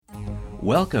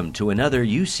Welcome to another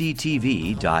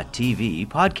UCTV.tv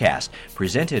podcast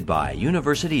presented by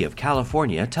University of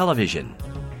California Television.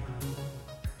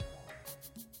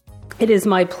 It is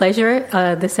my pleasure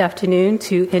this afternoon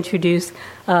to introduce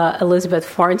Elizabeth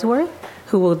Farnsworth,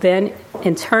 who will then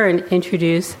in turn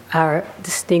introduce our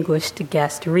distinguished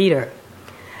guest reader.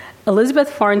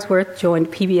 Elizabeth Farnsworth joined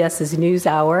PBS's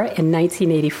NewsHour in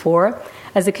 1984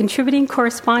 as a contributing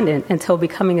correspondent until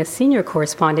becoming a senior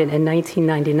correspondent in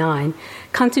 1999,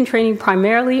 concentrating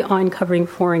primarily on covering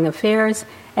foreign affairs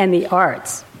and the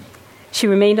arts. She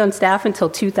remained on staff until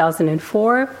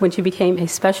 2004, when she became a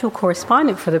special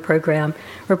correspondent for the program,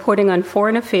 reporting on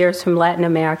foreign affairs from Latin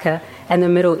America and the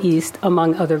Middle East,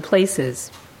 among other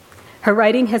places. Her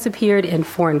writing has appeared in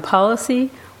Foreign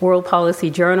Policy, World Policy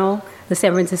Journal, the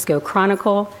San Francisco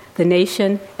Chronicle, The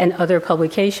Nation, and other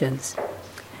publications.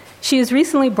 She has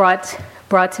recently brought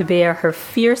to bear her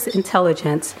fierce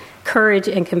intelligence, courage,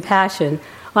 and compassion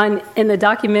in the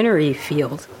documentary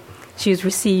field. She has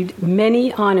received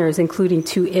many honors, including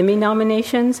 2 Emmy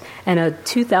nominations and a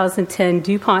 2010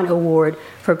 DuPont Award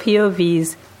for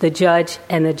POV's The Judge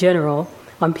and the General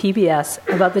on PBS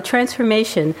about the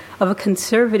transformation of a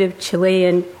conservative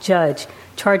Chilean judge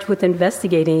charged with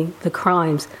investigating the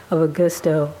crimes of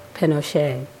Augusto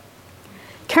Pinochet.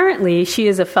 Currently, she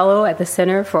is a fellow at the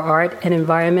Center for Art and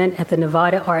Environment at the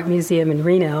Nevada Art Museum in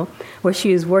Reno, where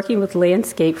she is working with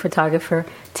landscape photographer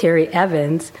Terry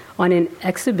Evans on an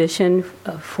exhibition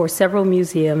for several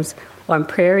museums on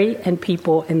prairie and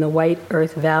people in the White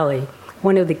Earth Valley,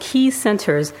 one of the key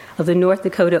centers of the North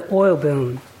Dakota oil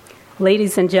boom.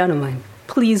 Ladies and gentlemen,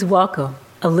 please welcome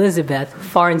Elizabeth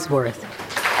Farnsworth.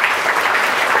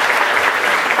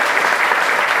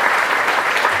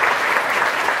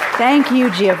 Thank you,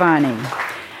 Giovanni.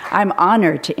 I'm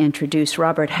honored to introduce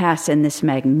Robert Hass in this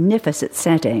magnificent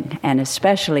setting, and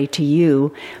especially to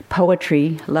you,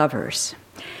 poetry lovers.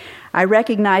 I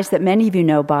recognize that many of you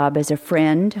know Bob as a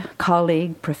friend,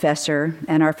 colleague, professor,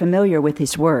 and are familiar with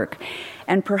his work.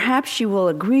 And perhaps you will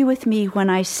agree with me when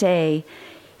I say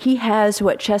he has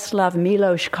what Czeslaw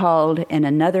Milosz called in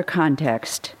another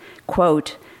context,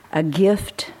 quote, a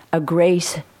gift, a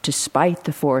grace to spite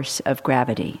the force of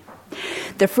gravity.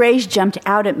 The phrase jumped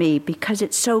out at me because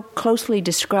it so closely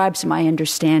describes my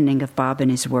understanding of Bob and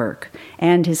his work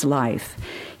and his life,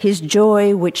 his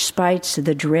joy which spites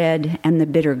the dread and the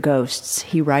bitter ghosts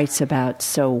he writes about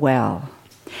so well.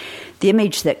 The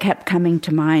image that kept coming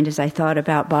to mind as I thought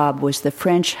about Bob was the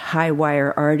French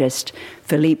high-wire artist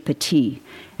Philippe Petit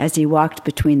as he walked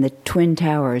between the twin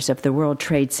towers of the World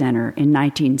Trade Center in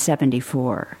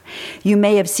 1974. You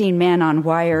may have seen Man on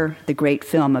Wire, the great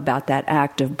film about that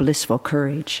act of blissful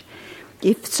courage.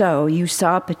 If so, you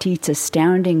saw Petit's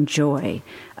astounding joy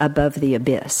above the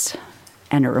abyss.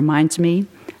 And it reminds me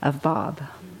of Bob.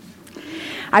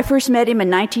 I first met him in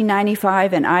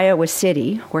 1995 in Iowa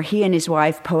City, where he and his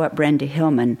wife, poet Brenda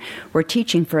Hillman, were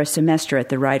teaching for a semester at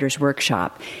the Writers'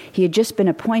 Workshop. He had just been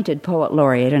appointed poet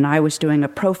laureate, and I was doing a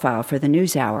profile for the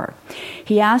NewsHour.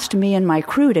 He asked me and my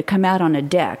crew to come out on a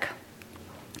deck.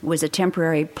 It was a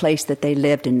temporary place that they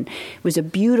lived in. It was a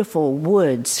beautiful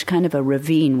woods, kind of a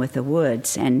ravine with the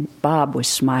woods, and Bob was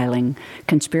smiling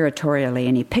conspiratorially,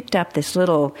 and he picked up this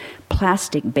little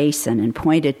plastic basin and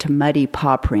pointed to muddy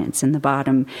paw prints in the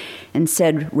bottom and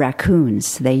said,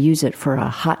 raccoons, they use it for a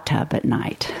hot tub at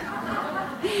night.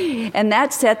 And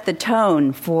that set the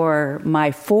tone for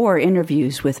my 4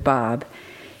 interviews with Bob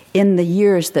in the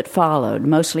years that followed,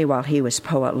 mostly while he was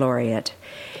poet laureate.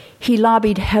 He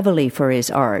lobbied heavily for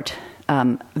his art,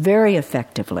 very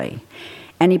effectively,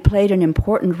 and he played an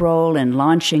important role in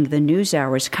launching the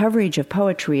NewsHour's coverage of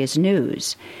poetry as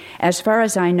news. As far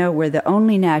as I know, we're the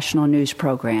only national news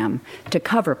program to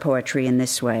cover poetry in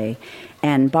this way,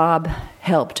 and Bob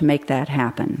helped make that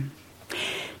happen.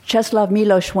 Czeslaw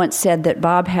Milosz once said that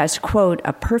Bob has, quote,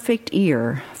 a perfect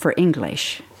ear for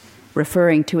English,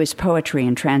 referring to his poetry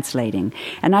and translating.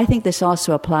 And I think this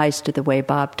also applies to the way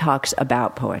Bob talks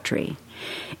about poetry.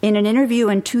 In an interview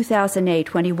in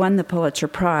 2008, when he won the Pulitzer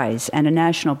Prize and a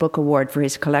National Book Award for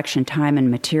his collection Time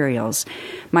and Materials,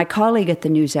 my colleague at the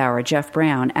NewsHour, Jeff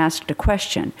Brown, asked a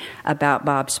question about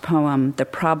Bob's poem, The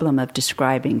Problem of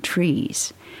Describing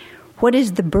Trees. What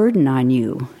is the burden on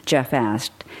you, Jeff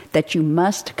asked, that you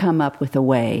must come up with a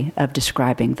way of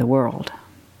describing the world?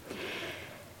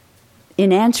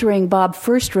 In answering, Bob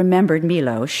first remembered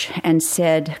Milosz and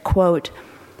said, quote,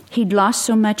 he'd lost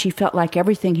so much he felt like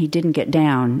everything he didn't get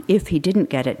down, if he didn't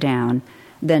get it down,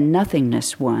 then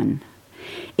nothingness won.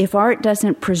 If art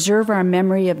doesn't preserve our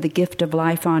memory of the gift of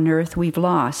life on earth, we've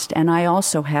lost, and I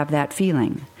also have that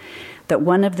feeling, that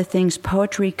one of the things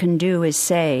poetry can do is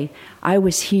say, I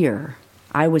was here,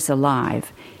 I was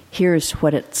alive. Here's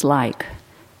what it's like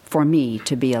for me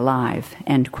to be alive,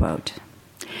 end quote.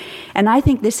 And I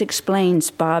think this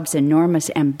explains Bob's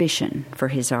enormous ambition for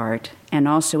his art and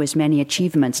also his many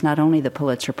achievements, not only the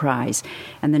Pulitzer Prize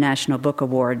and the National Book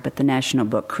Award, but the National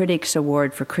Book Critics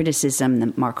Award for Criticism,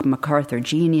 the MacArthur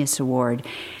Genius Award,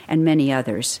 and many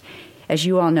others. As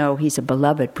you all know, he's a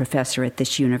beloved professor at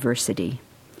this university.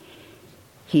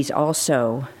 He's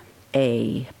also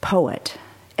a poet,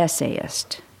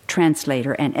 essayist,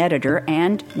 translator, and editor,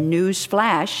 and news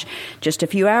flash. Just a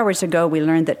few hours ago, we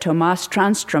learned that Tomas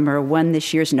Tranströmer won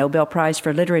this year's Nobel Prize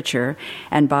for Literature,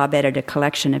 and Bob edited a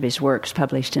collection of his works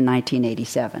published in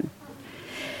 1987.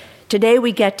 Today,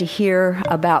 we get to hear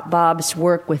about Bob's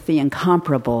work with the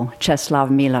incomparable Czesław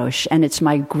Miłosz, and it's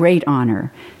my great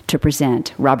honor to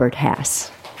present Robert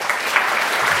Hass.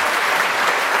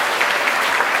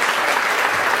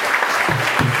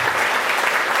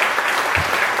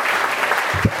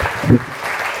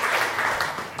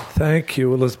 Thank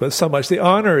you, Elizabeth, so much. The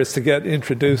honor is to get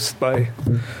introduced by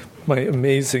my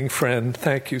amazing friend.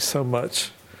 Thank you so much.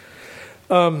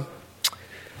 Tomas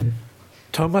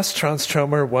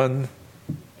Tranströmer won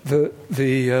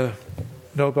the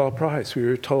Nobel Prize. We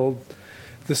were told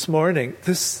this morning.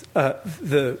 This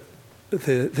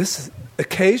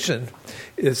occasion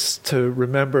is to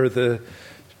remember the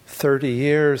 30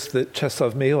 years that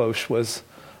Czesław Miłosz was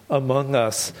among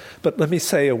us. But let me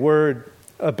say a word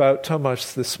about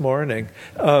Tomas this morning.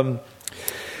 I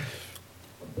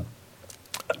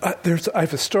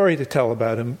have a story to tell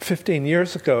about him. 15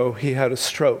 years ago, he had a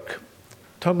stroke.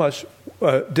 Tomas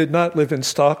did not live in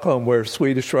Stockholm, where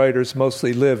Swedish writers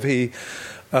mostly live. He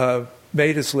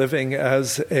made his living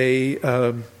as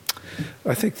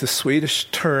I think the Swedish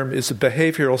term is a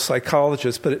behavioral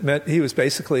psychologist, but it meant he was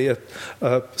basically a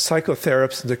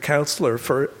psychotherapist and a counselor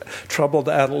for troubled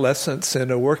adolescents in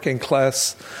a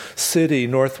working-class city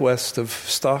northwest of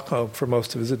Stockholm for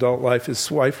most of his adult life.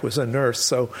 His wife was a nurse,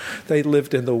 so they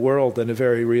lived in the world in a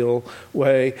very real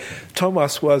way.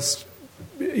 Tomas was,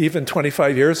 even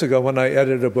 25 years ago when I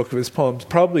edited a book of his poems,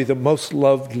 probably the most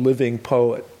loved living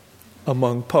poet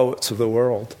among poets of the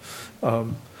world.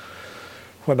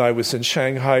 When I was in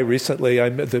Shanghai recently, I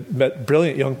met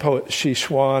brilliant young poet Xi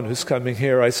Xuan, who's coming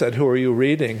here. I said, "Who are you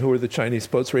reading? Who are the Chinese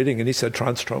poets reading?" And he said,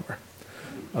 "Tranströmer."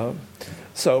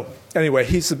 So anyway,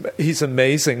 he's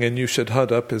amazing, and you should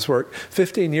hunt up his work.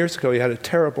 15 years ago, he had a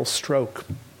terrible stroke.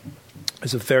 He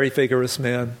was a very vigorous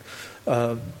man,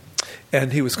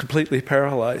 and he was completely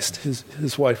paralyzed.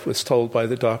 His wife was told by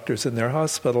the doctors in their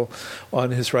hospital on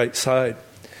his right side.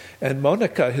 And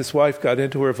Monica, his wife, got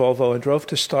into her Volvo and drove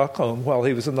to Stockholm while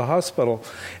he was in the hospital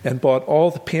and bought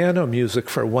all the piano music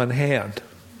for one hand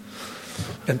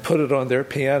and put it on their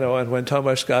piano. And when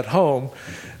Tomas got home,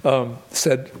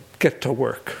 said, "Get to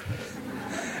work."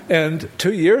 And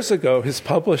 2 years ago, his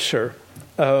publisher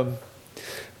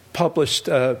published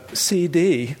a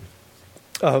CD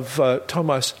of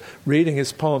Tomas reading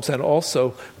his poems and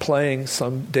also playing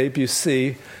some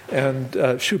Debussy and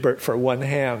Schubert for one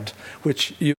hand,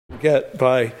 which you get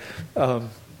by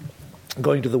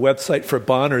going to the website for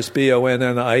Bonners,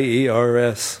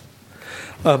 Bonniers.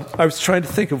 I was trying to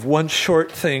think of one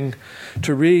short thing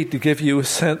to read to give you a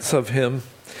sense of him.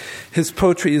 His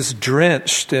poetry is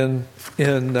drenched in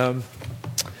the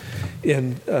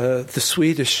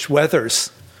Swedish weathers.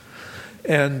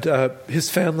 And his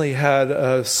family had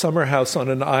a summer house on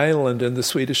an island in the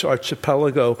Swedish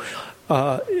archipelago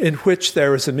in which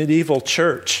there is a medieval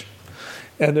church.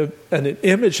 And an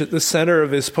image at the center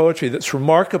of his poetry that's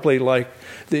remarkably like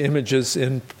the images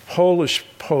in Polish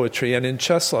poetry and in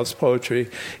Czesław's poetry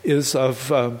is of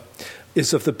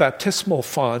the baptismal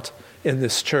font in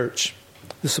this church.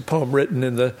 This is a poem written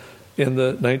in the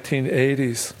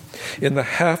 1980s. In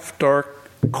the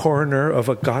half-dark corner of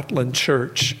a Gotland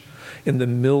church, in the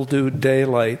mildewed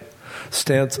daylight,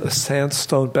 stands a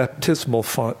sandstone baptismal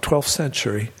font, 12th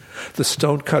century. The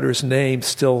stonecutter's name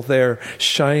still there,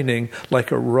 shining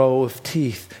like a row of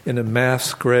teeth in a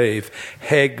mass grave,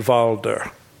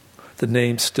 Häggvalder. The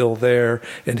name still there,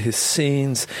 and his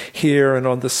scenes here and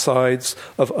on the sides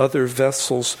of other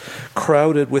vessels,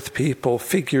 crowded with people,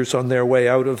 figures on their way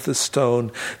out of the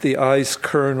stone, the eyes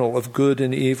kernel of good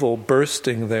and evil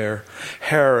bursting there,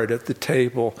 Herod at the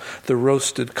table, the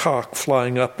roasted cock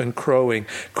flying up and crowing,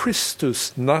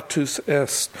 Christus natus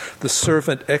est, the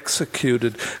servant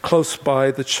executed, close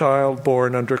by the child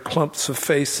born under clumps of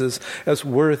faces, as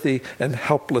worthy and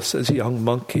helpless as young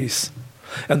monkeys.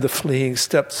 And the fleeing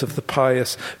steps of the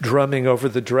pious drumming over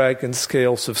the dragon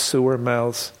scales of sewer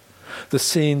mouths. The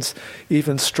scenes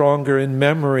even stronger in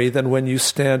memory than when you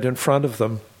stand in front of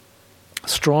them.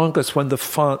 strongest when the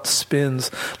font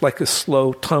spins like a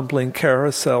slow tumbling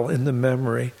carousel in the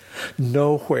memory.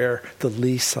 Nowhere the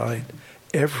lee side,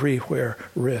 everywhere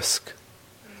risk.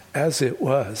 As it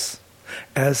was,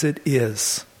 as it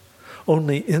is.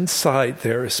 Only inside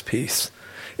there is peace,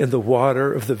 in the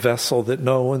water of the vessel that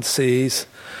no one sees.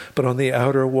 But on the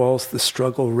outer walls the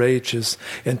struggle rages,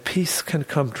 and peace can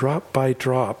come drop by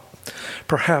drop,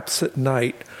 perhaps at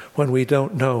night when we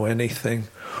don't know anything,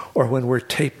 or when we're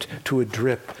taped to a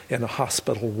drip in a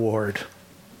hospital ward.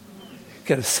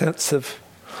 Get a sense of,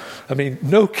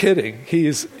 no kidding,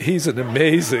 he's an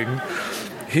amazing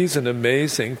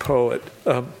poet.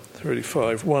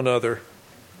 35, one other.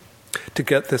 To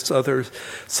get this other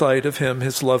side of him,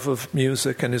 his love of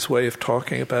music and his way of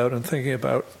talking about and thinking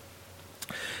about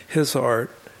his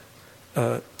art,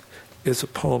 is a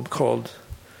poem called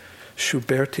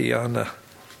Schubertiana,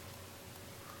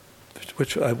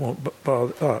 which I won't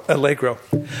bother. Allegro.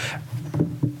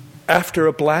 After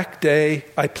a black day,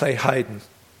 I play Haydn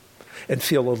and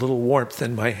feel a little warmth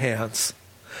in my hands.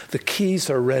 The keys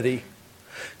are ready.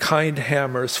 Kind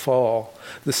hammers fall.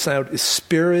 The sound is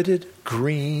spirited,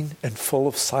 green, and full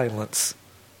of silence.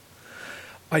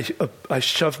 I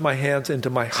shove my hands into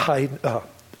my Haydn.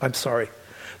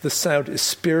 The sound is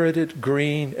spirited,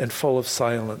 green, and full of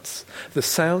silence. The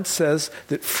sound says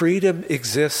that freedom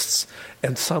exists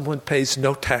and someone pays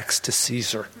no tax to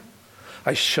Caesar.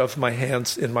 I shove my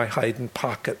hands in my Haydn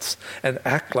pockets and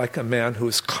act like a man who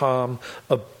is calm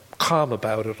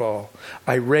about it all.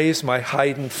 I raise my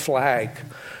Haydn flag.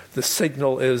 The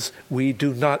signal is, we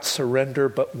do not surrender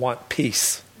but want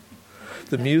peace.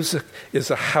 The music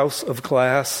is a house of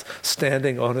glass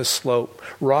standing on a slope.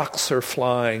 Rocks are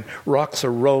flying. Rocks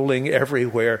are rolling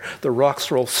everywhere. The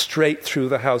rocks roll straight through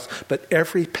the house, but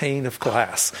every pane of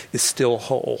glass is still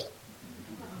whole.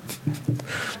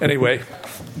 Anyway,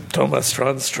 Thomas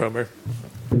Tranströmer,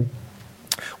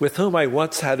 with whom I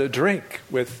once had a drink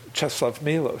with Czesław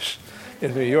Miłosz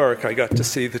in New York. I got to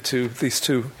see these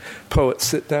two poets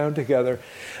sit down together.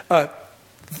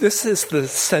 This is the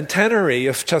centenary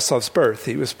of Czesław's birth.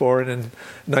 He was born in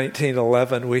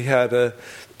 1911. We had a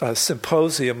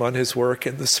symposium on his work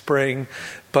in the spring,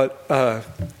 but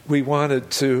we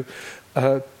wanted to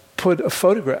put a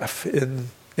photograph in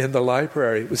the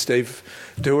library. It was Dave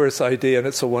Dewar's idea, and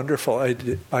it's a wonderful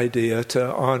idea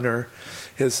to honor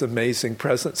his amazing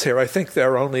presence here. I think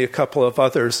there are only a couple of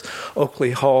others.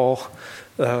 Oakley Hall,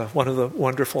 one of the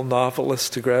wonderful novelists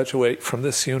to graduate from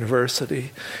this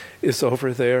university, is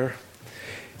over there.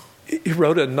 He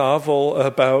wrote a novel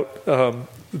about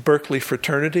Berkeley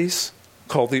fraternities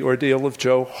called The Ordeal of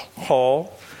Joe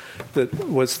Hall, that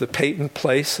was the Peyton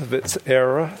Place of its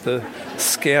era, the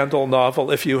scandal novel.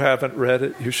 If you haven't read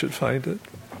it, you should find it.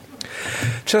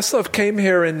 Czesław came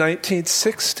here in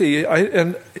 1960,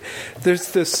 and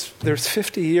there's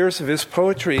 50 years of his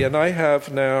poetry, and I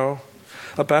have now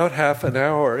about half an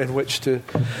hour in which to,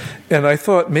 and I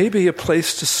thought maybe a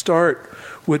place to start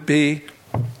would be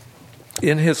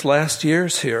in his last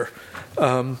years here,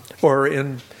 or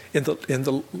in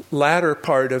the latter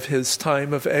part of his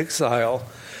time of exile.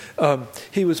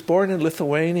 He was born in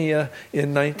Lithuania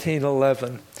in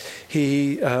 1911.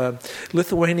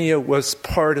 Lithuania was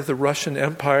part of the Russian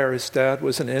Empire. His dad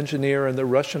was an engineer in the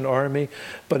Russian army,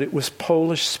 but it was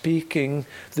Polish-speaking.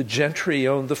 The gentry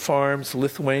owned the farms.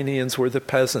 Lithuanians were the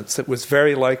peasants. It was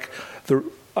very like the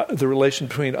relation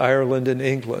between Ireland and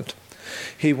England.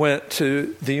 He went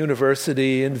to the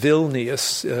university in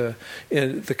Vilnius,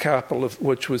 in the capital of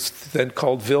which was then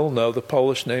called Vilno, the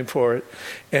Polish name for it.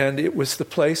 And it was the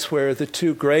place where the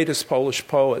two greatest Polish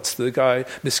poets, the guy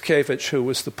Mickiewicz, who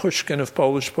was the Pushkin of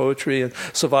Polish poetry, and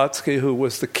Sawacki, who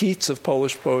was the Keats of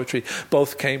Polish poetry,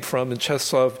 both came from. And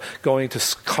Czesław, going to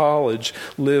college,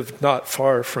 lived not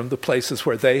far from the places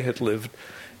where they had lived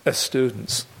as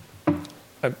students.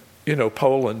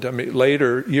 Poland.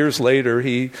 Years later,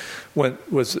 he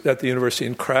was at the university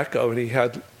in Krakow, and he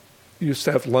used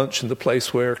to have lunch in the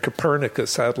place where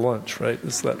Copernicus had lunch, right?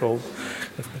 It's that old.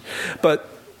 But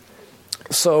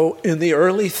so in the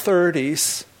early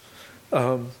 30s,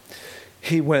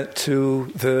 he went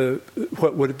to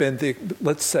what would have been to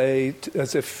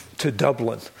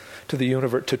Dublin,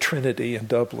 to Trinity in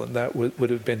Dublin. That would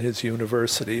have been his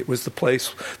university. It was the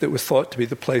place that was thought to be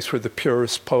the place where the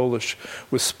purest Polish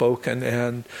was spoken,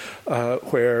 and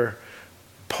where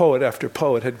poet after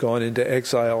poet had gone into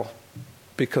exile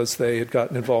because they had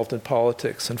gotten involved in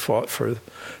politics and fought for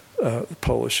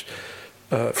Polish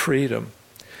freedom.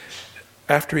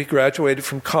 After he graduated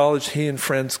from college, he and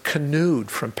friends canoed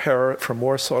from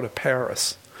Warsaw to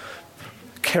Paris.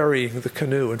 carrying the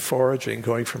canoe and foraging,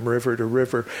 going from river to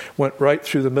river, went right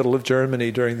through the middle of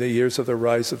Germany during the years of the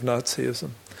rise of Nazism.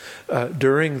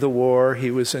 During the war,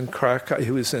 he was in Krakow.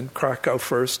 He was in Krakow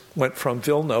first, went from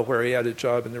Vilna, where he had a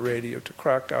job in the radio, to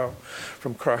Krakow.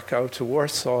 From Krakow to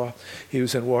Warsaw. He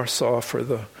was in Warsaw for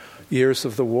the years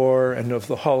of the war and of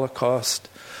the Holocaust.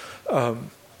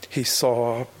 He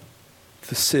saw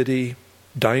the city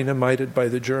dynamited by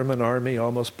the German army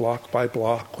almost block by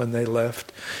block when they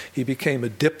left. He became a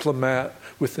diplomat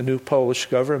with the new Polish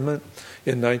government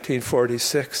in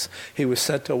 1946. He was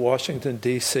sent to Washington,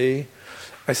 D.C.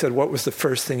 I said, what was the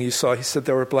first thing you saw? He said,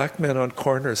 there were black men on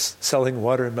corners selling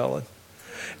watermelon.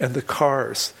 And the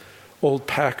cars, old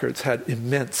Packards, had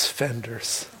immense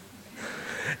fenders.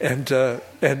 And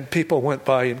people went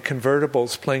by in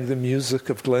convertibles playing the music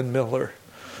of Glenn Miller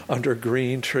under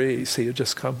green trees. He had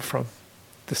just come from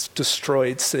this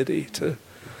destroyed city to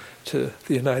the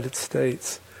United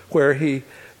States, where he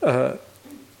taught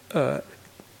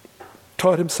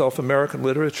himself American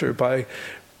literature by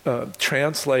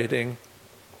translating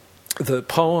the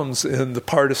poems in the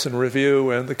Partisan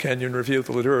Review and the Kenyon Review,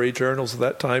 the literary journals of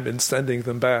that time, and sending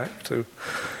them back to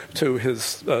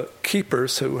his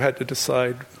keepers, who had to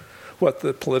decide what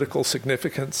the political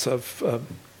significance of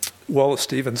Wallace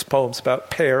Stevens' poems about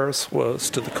pears was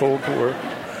to the Cold War.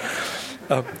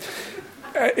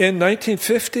 In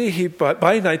 1950, by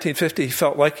 1950, he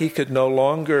felt like he could no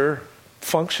longer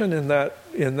function in that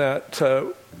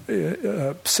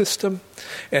system,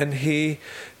 and he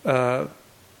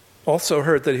also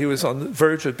heard that he was on the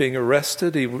verge of being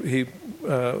arrested. He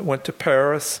went to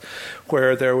Paris,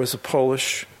 where there was a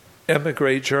Polish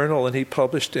émigré journal, and he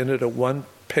published in it a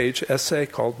one-page essay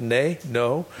called Nay,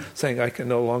 No, saying, I can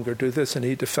no longer do this, and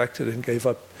he defected and gave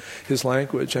up his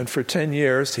language. And for 10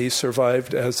 years, he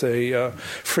survived as a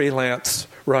freelance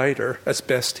writer as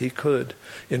best he could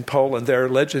in Poland. There are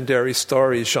legendary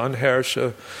stories. Jan Hersch,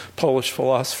 a Polish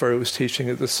philosopher who was teaching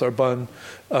at the Sorbonne,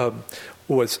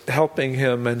 was helping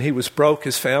him, and he was broke.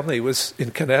 His family was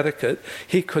in Connecticut.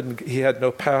 He had no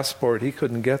passport. He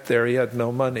couldn't get there. He had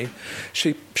no money.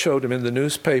 She showed him in the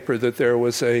newspaper that there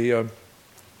was a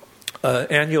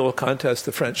annual contest.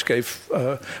 The French gave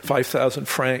 5,000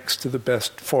 francs to the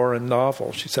best foreign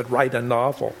novel. She said, write a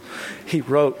novel. He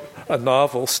wrote a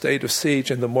novel, State of Siege,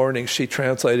 in the morning. She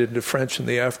translated into French in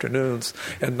the afternoons.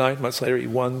 And 9 months later, he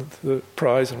won the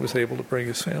prize and was able to bring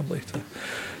his family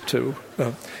to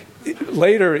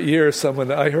later years,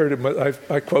 I heard him,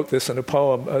 I quote this in a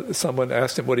poem, someone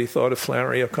asked him what he thought of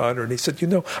Flannery O'Connor, and he said,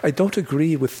 I don't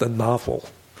agree with the novel.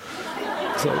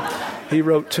 So he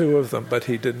wrote 2 of them, but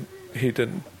he didn't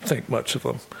think much of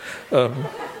them.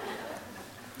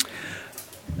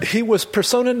 He was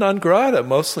persona non grata,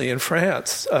 mostly in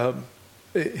France.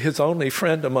 His only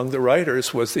friend among the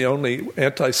writers was the only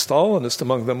anti-Stalinist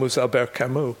among them was Albert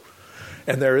Camus.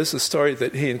 And there is a story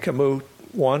that he and Camus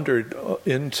wandered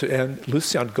into, and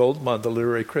Lucien Goldman, the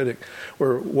literary critic,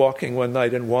 were walking one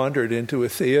night and wandered into a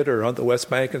theater on the West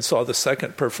Bank and saw the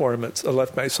second performance,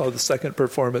 left bank saw the second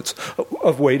performance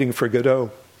of Waiting for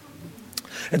Godot,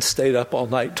 and stayed up all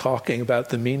night talking about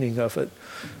the meaning of it.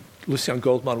 Lucien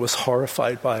Goldman was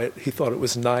horrified by it. He thought it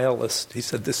was nihilist. He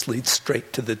said, this leads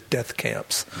straight to the death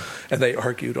camps. And they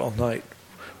argued all night.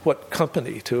 What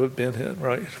company to have been in,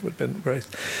 right? Would have been great.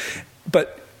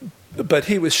 But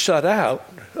he was shut out.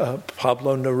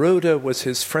 Pablo Neruda was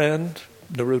his friend.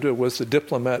 Neruda was the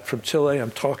diplomat from Chile.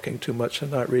 I'm talking too much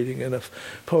and not reading enough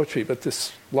poetry, but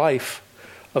this life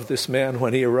of this man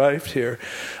when he arrived here.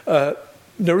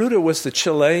 Neruda was the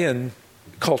Chilean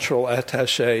cultural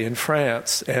attaché in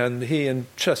France, and he and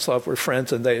Česlov were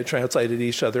friends, and they had translated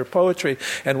each other poetry.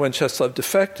 And when Česlov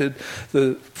defected,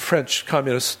 the French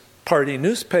Communist Party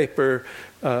newspaper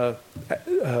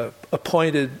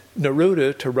appointed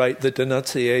Neruda to write the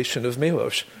denunciation of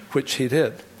Miloš, which he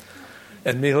did.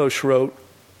 And Miloš wrote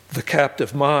The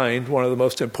Captive Mind, one of the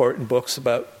most important books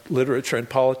about literature and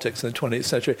politics in the 20th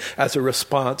century, as a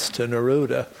response to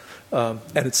Neruda.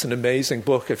 And it's an amazing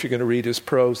book. If you're going to read his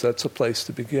prose, that's a place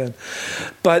to begin.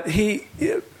 But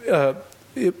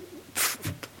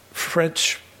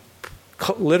French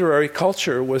literary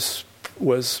culture was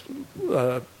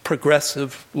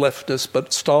progressive leftist, but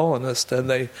Stalinist,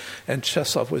 and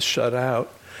Česlov was shut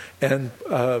out, and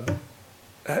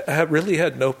really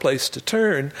had no place to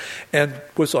turn, and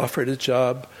was offered a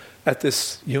job at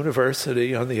this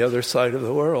university on the other side of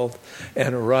the world,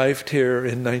 and arrived here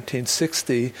in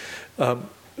 1960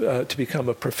 to become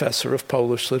a professor of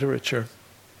Polish literature,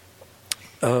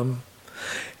 and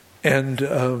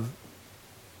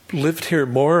lived here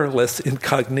more or less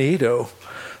incognito,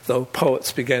 though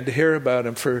poets began to hear about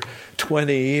him for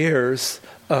 20 years.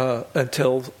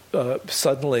 until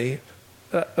suddenly,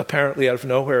 apparently out of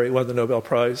nowhere, he won the Nobel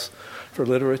Prize for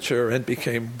Literature and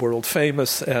became world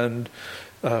famous, and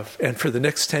for the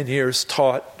next 10 years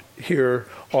taught here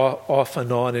off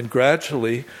and on, and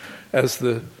gradually, as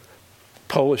the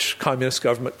Polish communist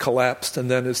government collapsed, and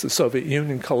then as the Soviet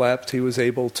Union collapsed, he was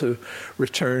able to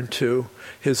return to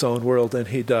his own world, and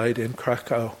he died in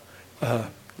Krakow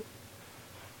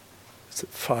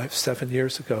 7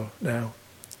 years ago now.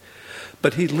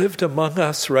 But he lived among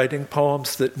us writing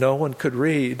poems that no one could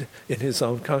read in his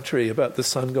own country about the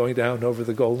sun going down over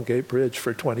the Golden Gate Bridge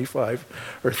for 25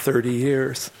 or 30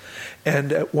 years.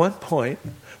 And at one point,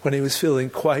 when he was feeling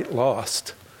quite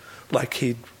lost, like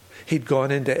he'd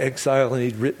gone into exile and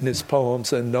he'd written his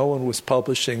poems and no one was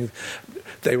publishing.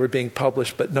 They were being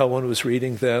published, but no one was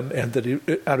reading them, and that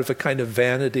out of a kind of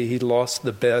vanity, he lost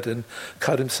the bet and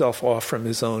cut himself off from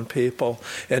his own people.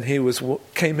 And he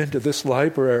came into this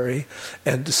library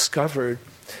and discovered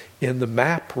in the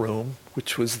map room,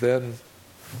 which was then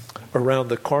around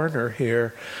the corner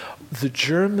here, the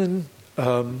German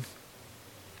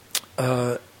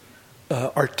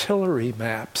artillery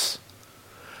maps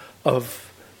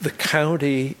of the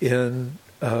county in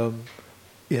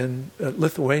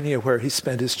Lithuania where he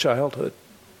spent his childhood.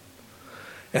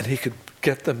 And he could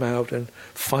get them out and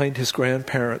find his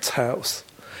grandparents' house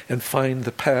and find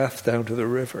the path down to the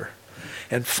river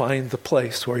and find the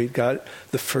place where he got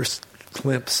the first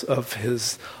glimpse of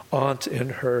his aunt in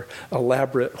her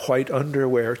elaborate white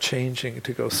underwear changing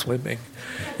to go swimming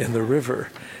in the river.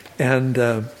 And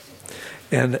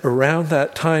around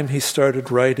that time he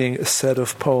started writing a set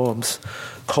of poems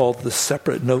called The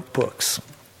Separate Notebooks.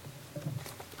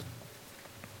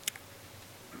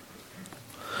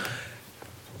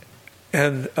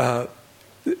 And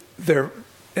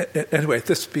anyway,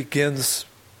 this begins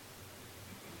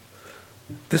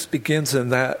in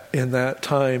that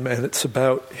time, and it's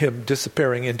about him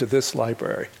disappearing into this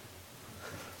library.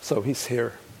 So he's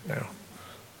here now.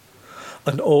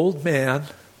 An old man,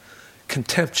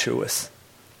 contemptuous,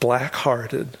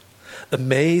 black-hearted,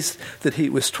 amazed that he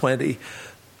was 20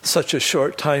 such a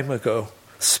short time ago,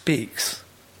 speaks,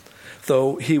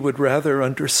 though he would rather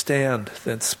understand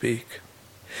than speak.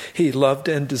 He loved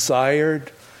and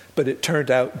desired, but it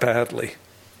turned out badly.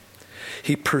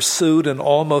 He pursued and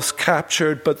almost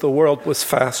captured, but the world was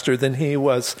faster than he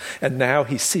was, and now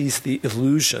he sees the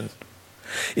illusion.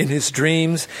 In his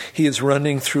dreams, he is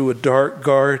running through a dark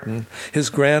garden. His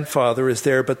grandfather is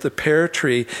there, but the pear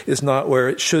tree is not where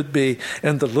it should be,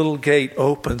 and the little gate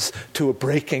opens to a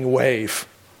breaking wave.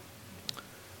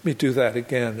 Let me do that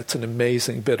again. It's an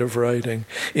amazing bit of writing.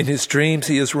 In his dreams,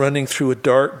 he is running through a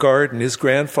dark garden. His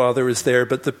grandfather is there,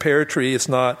 but the pear tree is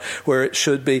not where it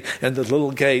should be, and the little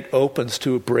gate opens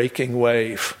to a breaking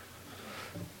wave.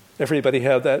 Everybody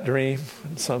have that dream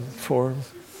in some form?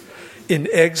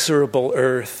 Inexorable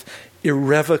earth,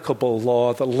 irrevocable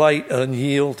law, the light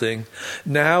unyielding.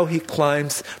 Now he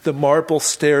climbs the marble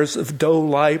stairs of Doe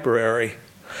Library,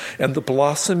 and the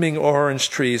blossoming orange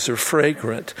trees are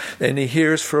fragrant, and he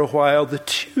hears for a while the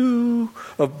coo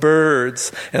of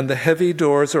birds, and the heavy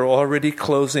doors are already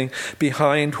closing,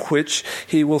 behind which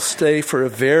he will stay for a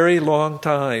very long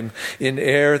time in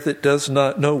air that does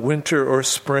not know winter or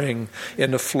spring,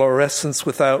 in a fluorescence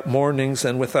without mornings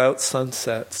and without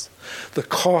sunsets. The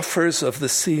coffers of the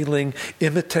ceiling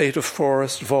imitate a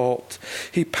forest vault.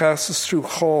 He passes through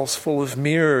halls full of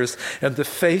mirrors, and the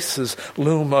faces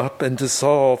loom up and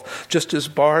dissolve, just as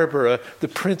Barbara, the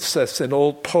princess in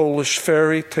old Polish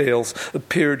fairy tales,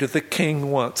 appeared to the king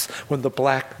once when the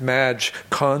black mage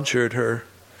conjured her.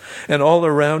 And all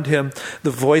around him,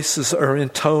 the voices are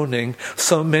intoning,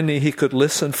 so many he could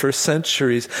listen for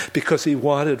centuries, because he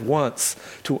wanted once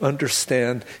to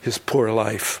understand his poor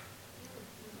life.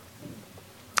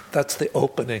 That's the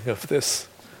opening of this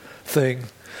thing.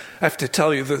 I have to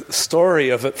tell you, the story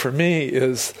of it for me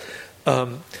is,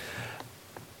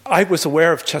 I was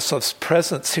aware of Czeslav's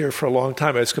presence here for a long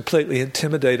time. I was completely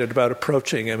intimidated about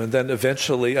approaching him, and then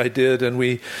eventually I did, and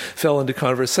we fell into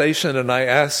conversation, and I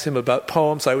asked him about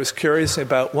poems I was curious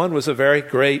about. One was a very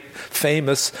great,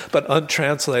 famous, but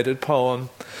untranslated poem,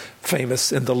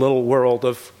 famous in the little world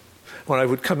of when I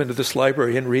would come into this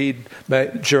library and read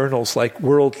journals like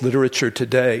World Literature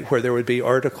Today, where there would be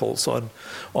articles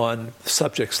on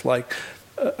subjects like,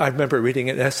 I remember reading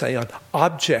an essay on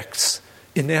objects,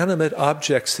 inanimate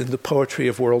objects in the poetry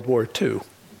of World War II.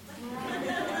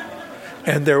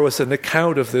 And there was an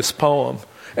account of this poem.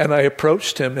 And I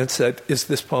approached him and said, "Is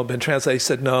this poem been translated?" He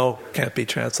said, "No, can't be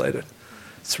translated.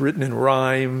 It's written in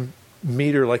rhyme,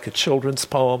 meter like a children's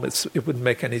poem. It wouldn't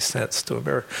make any sense to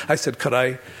America." I said, "Could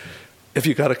I if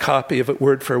you got a copy of it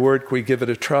word for word, could we give it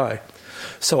a try?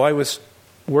 So I was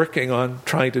working on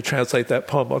trying to translate that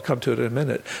poem. I'll come to it in a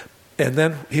minute. And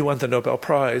then he won the Nobel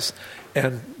Prize.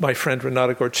 And my friend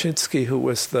Renata Gorczynski, who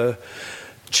was the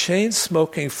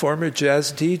chain-smoking former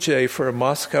jazz DJ for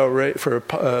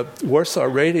a Warsaw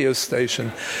radio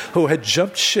station, who had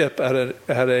jumped ship at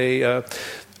a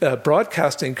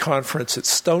broadcasting conference at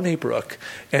Stony Brook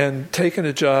and taken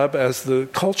a job as the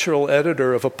cultural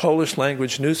editor of a Polish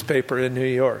language newspaper in New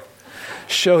York,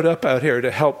 showed up out here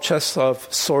to help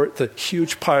Czesław sort the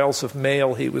huge piles of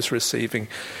mail he was receiving.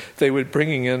 They were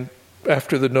bringing in,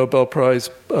 after the Nobel Prize,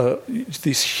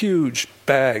 these huge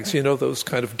bags, those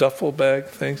kind of duffel bag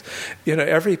things.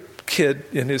 Every kid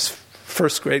in his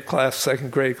first grade class,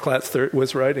 second grade class,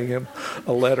 was writing him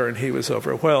a letter, and he was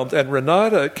overwhelmed. And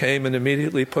Renata came and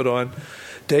immediately put on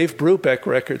Dave Brubeck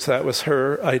records. That was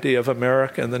her idea of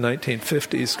America in the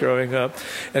 1950s growing up,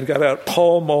 and got out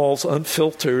Pall Malls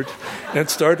Unfiltered and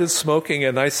started smoking.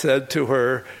 And I said to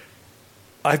her,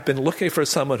 I've been looking for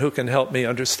someone who can help me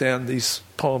understand these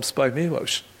poems by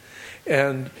Miłosz.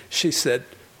 And she said,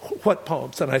 what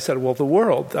poems? And I said, well, The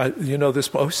World. You know this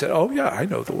poem? She said, oh, yeah, I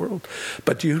know The World.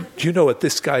 But do you know what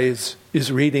this guy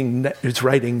is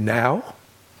writing now?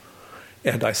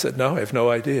 And I said, no, I have no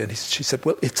idea. And she said,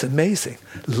 well, it's amazing.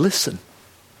 Listen.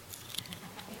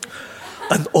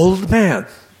 An old man,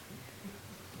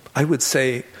 I would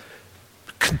say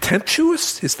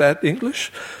contemptuous, is that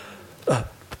English?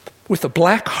 With a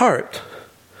black heart.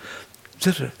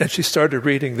 And she started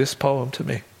reading this poem to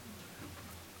me.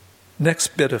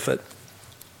 Next bit of it.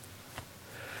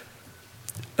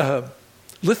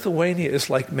 Lithuania is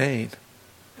like Maine.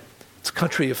 It's a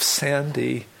country of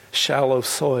sandy, shallow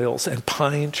soils and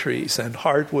pine trees and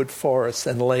hardwood forests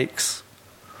and lakes.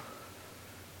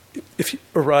 If you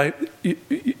arrive,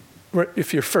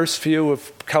 if your first view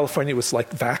of California was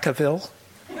like Vacaville,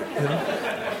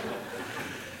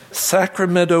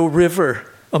 Sacramento River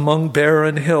among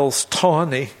barren hills,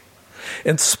 tawny,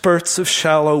 and spurts of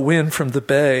shallow wind from the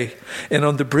bay, and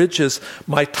on the bridges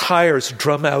my tires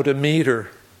drum out a meter.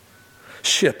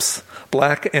 Ships,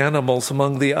 black animals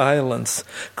among the islands,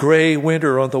 gray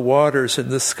winter on the waters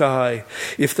and the sky.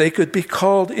 If they could be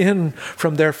called in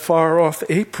from their far-off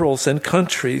Aprils and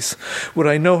countries, would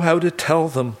I know how to tell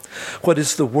them what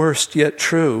is the worst yet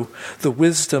true, the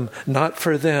wisdom not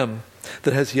for them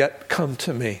that has yet come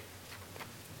to me?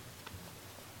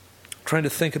 Trying to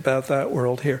think about that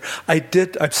world here.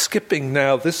 I'm skipping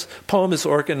now. This poem is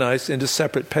organized into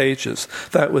separate pages.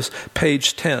 That was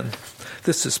page 10.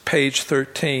 This is page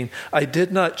 13. I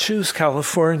did not choose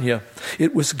California.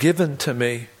 It was given to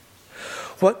me.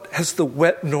 What has the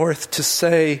wet north to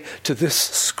say to this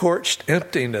scorched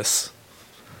emptiness?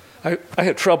 I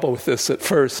had trouble with this at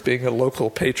first, being a local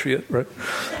patriot, right?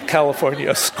 California,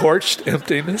 a scorched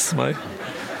emptiness.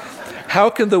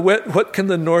 What can the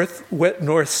wet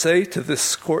north say to this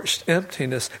scorched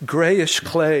emptiness? Grayish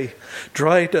clay,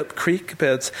 dried up creek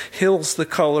beds, hills the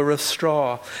color of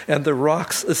straw, and the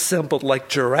rocks assembled like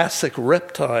Jurassic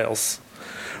reptiles.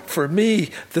 For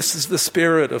me, this is the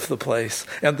spirit of the place,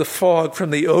 and the fog from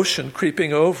the ocean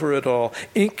creeping over it all,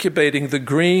 incubating the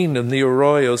green and the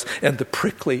arroyos and the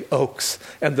prickly oaks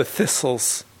and the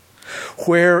thistles.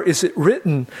 Where is it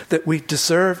written that we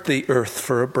deserve the earth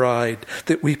for a bride,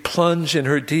 that we plunge in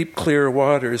her deep, clear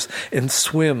waters and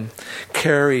swim,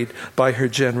 carried by her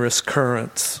generous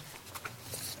currents?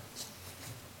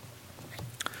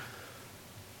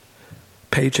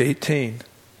 Page 18.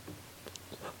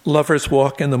 Lovers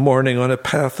walk in the morning on a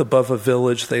path above a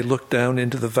village. They look down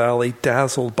into the valley,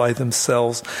 dazzled by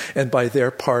themselves and by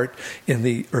their part in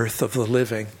the earth of the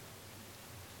living.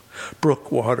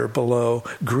 Brook water below,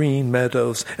 green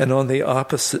meadows, and on the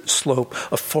opposite slope,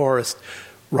 a forest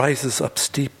rises up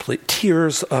steeply,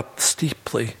 tears up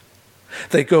steeply.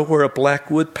 They go where a black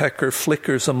woodpecker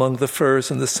flickers among the firs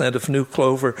and the scent of new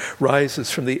clover rises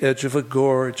from the edge of a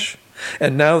gorge.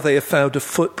 And now they have found a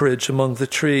footbridge among the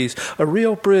trees, a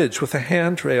real bridge with a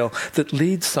handrail that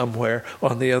leads somewhere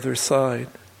on the other side.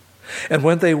 And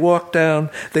when they walk down,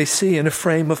 they see in a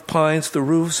frame of pines the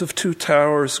roofs of 2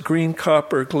 towers, green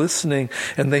copper glistening,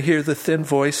 and they hear the thin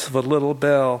voice of a little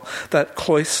bell, that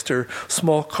cloister,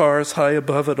 small cars high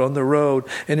above it on the road,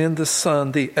 and in the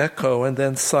sun the echo and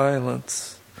then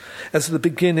silence. As the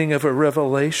beginning of a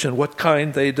revelation, what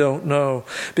kind they don't know,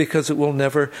 because it will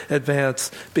never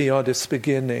advance beyond its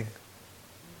beginning.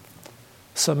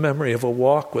 Some memory of a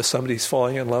walk with somebody he's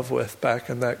falling in love with back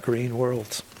in that green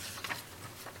world.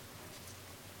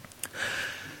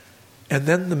 And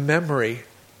then the memory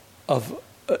of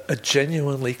a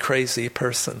genuinely crazy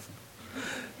person.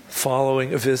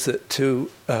 following a visit to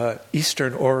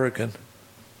eastern Oregon.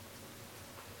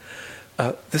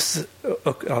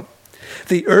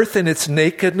 The earth in its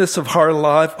nakedness of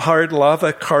hard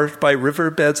lava carved by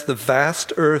riverbeds, the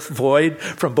vast earth void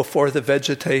from before the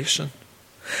vegetation.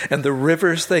 And the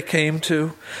rivers they came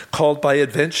to, called by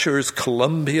adventurers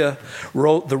Columbia,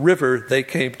 rolls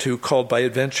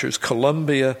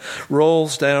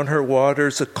down her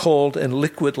waters, a cold and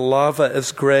liquid lava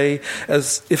as gray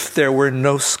as if there were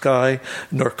no sky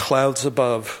nor clouds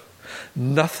above.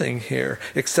 Nothing here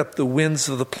except the winds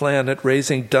of the planet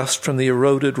raising dust from the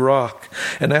eroded rock.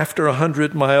 And after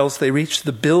 100 miles, they reach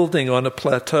the building on a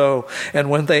plateau. And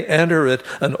when they enter it,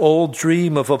 an old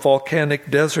dream of a volcanic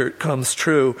desert comes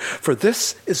true. For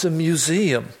this is a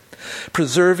museum,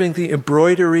 preserving the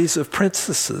embroideries of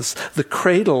princesses, the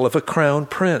cradle of a crown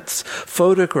prince,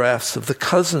 photographs of the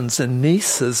cousins and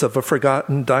nieces of a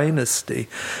forgotten dynasty.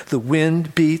 The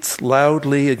wind beats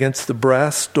loudly against the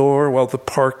brass door while the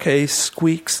parquet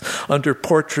squeaks under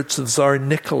portraits of Tsar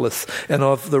Nicholas and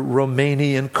of the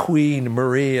Romanian Queen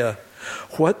Maria.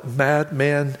 What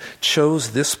madman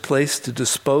chose this place to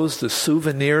dispose the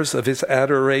souvenirs of his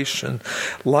adoration,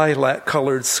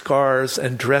 lilac-colored scarves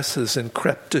and dresses in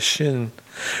crêpe de chine?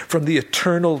 From the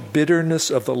eternal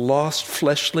bitterness of the lost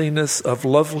fleshliness of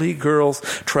lovely girls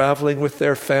traveling with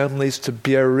their families to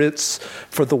Biarritz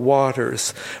for the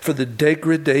waters, for the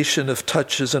degradation of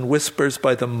touches and whispers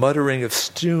by the muttering of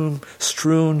strewn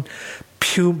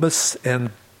pumice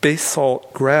and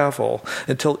basalt gravel,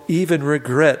 until even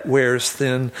regret wears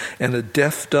thin and a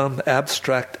deaf-dumb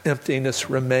abstract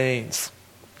emptiness remains.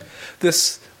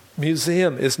 This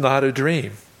museum is not a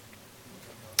dream.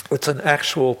 It's an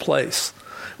actual place.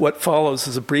 What follows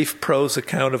is a brief prose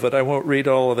account of it. I won't read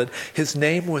all of it. His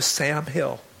name was Sam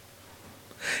Hill,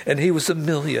 and he was a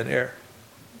millionaire.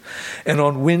 And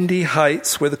on windy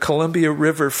heights where the Columbia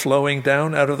River flowing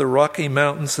down out of the Rocky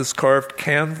Mountains has carved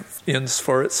canyons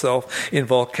for itself in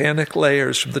volcanic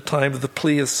layers from the time of the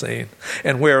Pliocene,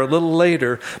 and where a little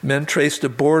later men traced a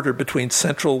border between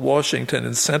central Washington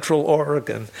and central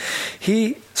Oregon,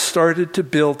 he started to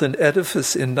build an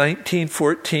edifice in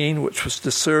 1914 which was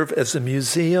to serve as a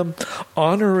museum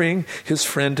honoring his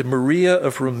friend Maria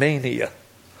of Romania,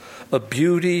 a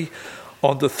beauty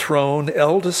on the throne,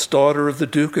 eldest daughter of the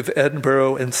Duke of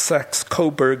Edinburgh and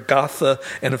Saxe-Coburg-Gotha,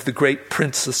 and of the great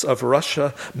Princess of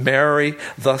Russia, Mary,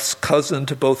 thus cousin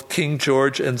to both King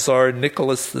George and Tsar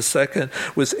Nicholas II,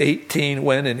 was 18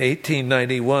 when, in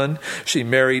 1891, she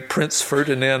married Prince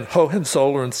Ferdinand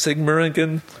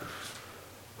Hohenzollern-Sigmaringen,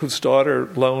 whose daughter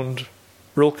loaned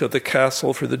Rilke the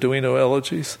castle for the Duino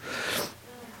elegies.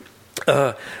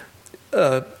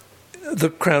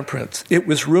 The Crown Prince. It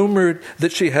was rumored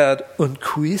that she had une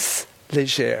cuisse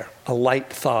légère, a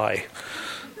light thigh.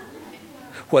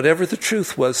 Whatever the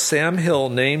truth was, Sam Hill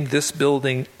named this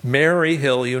building Mary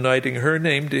Hill, uniting her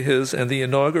name to his, and the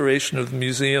inauguration of the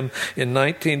museum in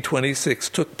 1926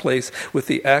 took place with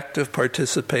the active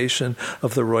participation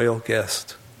of the royal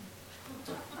guest.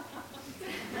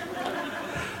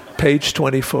 Page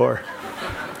 24.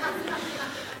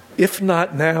 If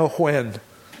not now, when?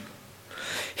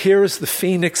 Here is the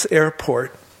Phoenix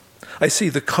airport. I see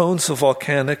the cones of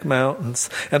volcanic mountains,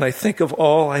 and I think of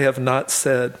all I have not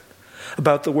said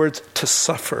about the words to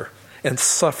suffer and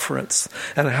sufferance,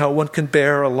 and how one can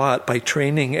bear a lot by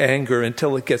training anger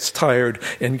until it gets tired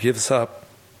and gives up.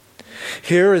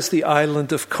 Here is the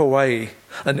island of Kauai,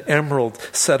 an emerald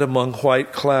set among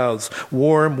white clouds,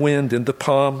 warm wind in the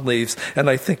palm leaves, and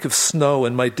I think of snow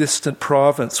in my distant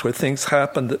province where things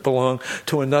happen that belong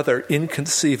to another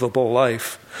inconceivable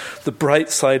life. The bright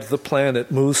side of the planet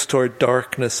moves toward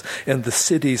darkness, and the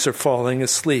cities are falling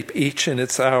asleep, each in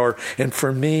its hour. And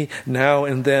for me, now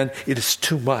and then, it is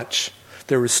too much.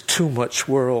 There is too much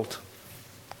world.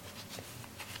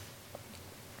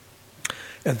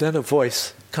 And then a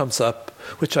voice comes up,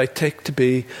 which I take to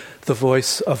be the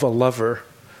voice of a lover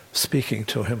speaking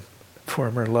to him,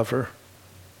 former lover.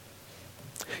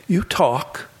 You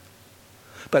talk,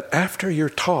 but after your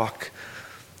talk,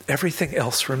 everything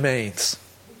else remains.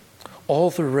 All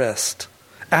the rest,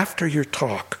 after your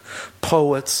talk,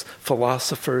 poets,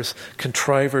 philosophers,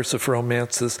 contrivers of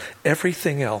romances,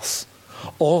 everything else,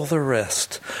 all the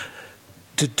rest,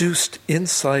 deduced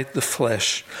inside the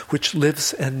flesh, which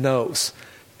lives and knows,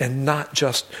 and not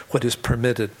just what is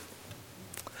permitted.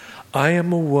 I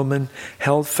am a woman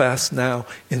held fast now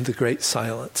in the great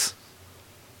silence.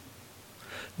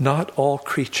 Not all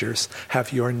creatures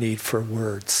have your need for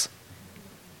words.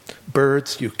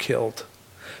 Birds you killed.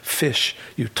 Fish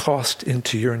you tossed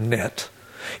into your net.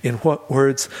 In what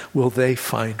words will they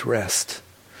find rest?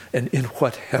 And in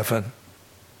what heaven?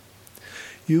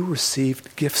 You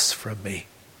received gifts from me.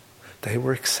 They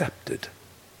were accepted.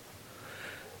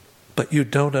 But you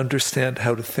don't understand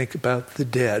how to think about the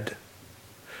dead.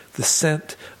 The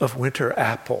scent of winter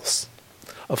apples,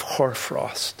 of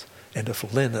hoarfrost, and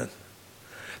of linen.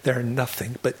 They are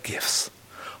nothing but gifts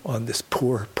on this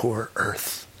poor, poor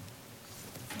earth.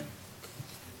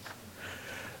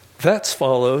 That's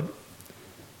followed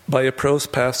by a prose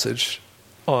passage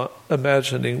on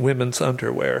imagining women's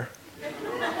underwear.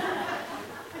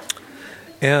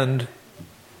 And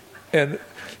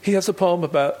he has a poem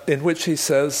in which he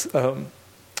says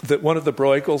that one of the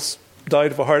Bruegels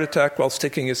died of a heart attack while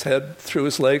sticking his head through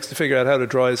his legs to figure out how to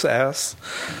draw his ass.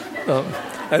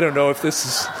 I don't know if this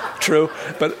is true,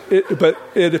 but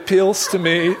it appeals to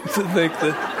me to think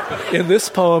that in this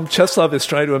poem, Česlav is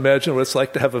trying to imagine what it's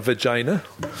like to have a vagina,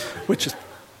 which is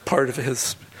part of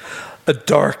a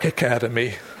dark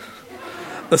academy.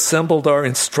 Assembled are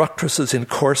instructresses in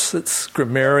corsets,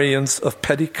 grammarians of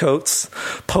petticoats,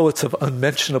 poets of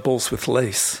unmentionables with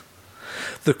lace.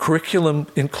 The curriculum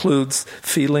includes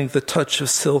feeling the touch of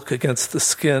silk against the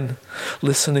skin,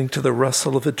 listening to the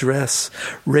rustle of a dress,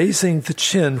 raising the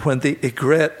chin when the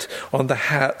aigrette on the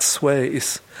hat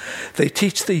sways. They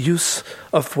teach the use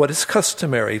of what is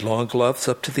customary, long gloves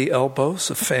up to the elbows,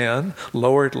 a fan,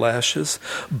 lowered lashes,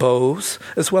 bows,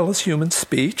 as well as human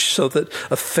speech, so that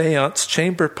a faience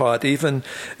chamber pot, even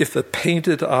if the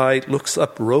painted eye looks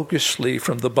up roguishly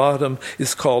from the bottom,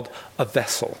 is called a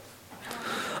vessel.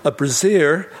 A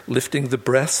brassiere, lifting the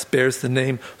breasts, bears the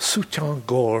name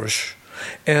soutien-gorge.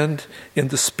 And in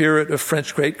the spirit of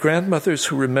French great-grandmothers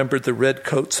who remembered the red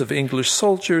coats of English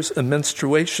soldiers, a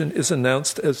menstruation is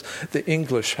announced as the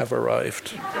English have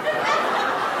arrived.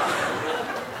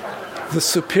 The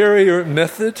superior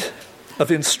method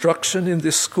of instruction in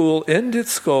this school and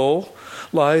its goal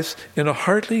lies in a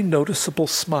hardly noticeable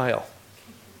smile.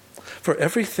 For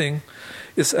everything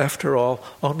is, after all,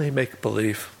 only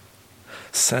make-believe.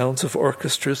 Sounds of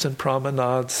orchestras and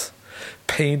promenades,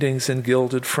 paintings in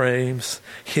gilded frames,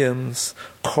 hymns,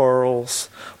 chorals,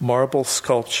 marble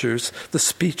sculptures, the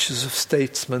speeches of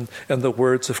statesmen, and the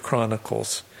words of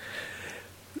chronicles.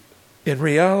 In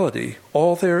reality,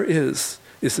 all there is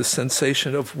a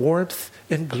sensation of warmth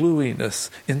and gluiness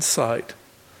inside,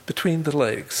 between the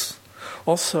legs.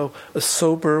 Also, a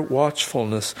sober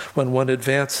watchfulness when one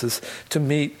advances to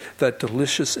meet that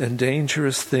delicious and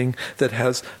dangerous thing that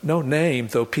has no name,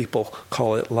 though people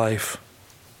call it life.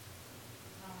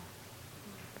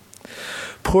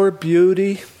 Poor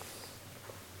beauty,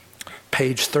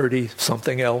 page 30,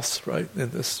 something else, right, in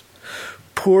this.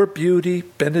 Poor beauty,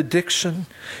 benediction,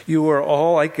 you are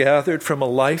all I gathered from a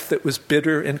life that was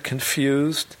bitter and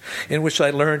confused, in which I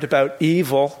learned about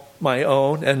evil, my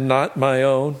own and not my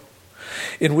own,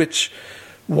 in which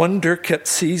wonder kept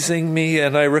seizing me,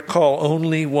 and I recall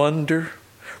only wonder,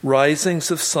 risings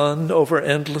of sun over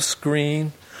endless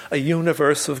green, a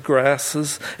universe of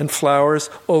grasses and flowers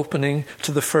opening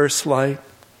to the first light,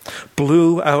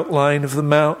 blue outline of the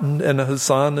mountain and a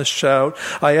hosanna shout.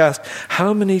 I asked,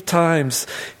 how many times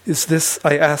is this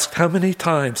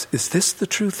the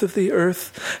truth of the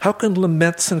earth? How can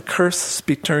laments and curses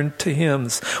be turned to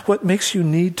hymns? What makes you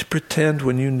need to pretend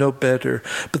when you know better?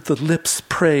 But the lips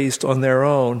praised on their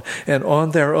own, and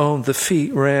on their own the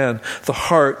feet ran, the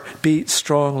heart beat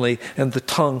strongly, and the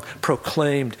tongue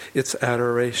proclaimed its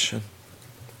adoration.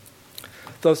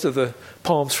 Those are the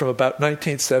poems from about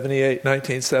 1978,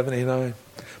 1979,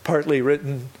 partly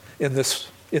written in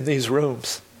these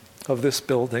rooms of this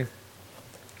building.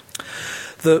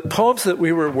 The poems that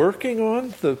we were working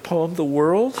on, the poem "The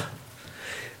World,"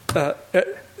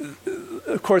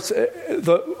 of course,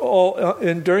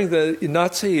 during the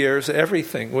Nazi years,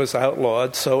 everything was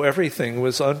outlawed, so everything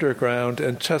was underground,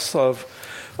 and Česlav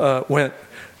went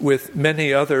with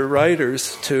many other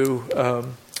writers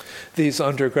to these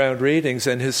underground readings,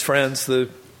 and his friends, his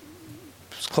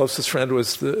closest friend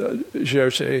was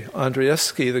Jerzy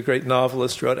Andrzejewski, the great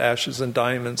novelist, wrote Ashes and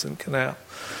Diamonds and Canal,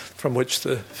 from which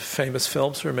the famous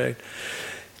films were made.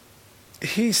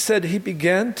 He said he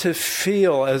began to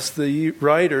feel, as the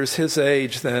writers his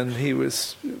age then, he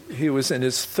was in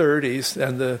his 30s,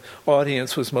 and the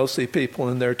audience was mostly people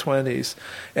in their 20s,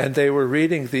 and they were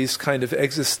reading these kind of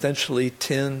existentially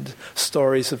tinned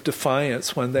stories of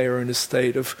defiance when they were in a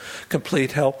state of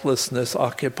complete helplessness,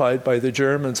 occupied by the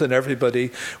Germans, and everybody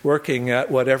working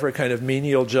at whatever kind of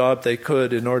menial job they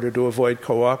could in order to avoid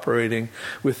cooperating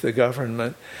with the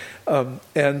government.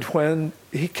 And when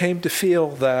he came to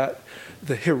feel that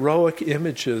the heroic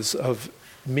images of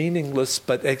meaningless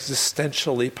but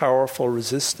existentially powerful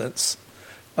resistance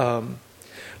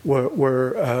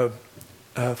were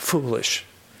foolish,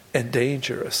 and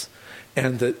dangerous,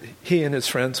 and that he and his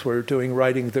friends were doing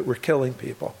writing that were killing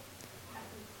people.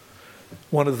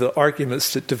 One of the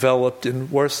arguments that developed in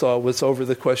Warsaw was over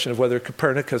the question of whether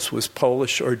Copernicus was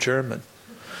Polish or German.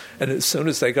 And as soon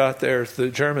as they got there, the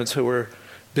Germans, who were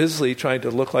busily trying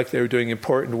to look like they were doing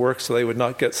important work so they would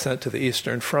not get sent to the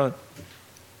Eastern Front,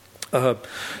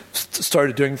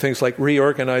 started doing things like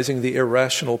reorganizing the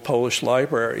irrational Polish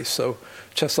library. So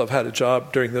Czesław had a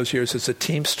job during those years as a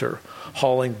teamster,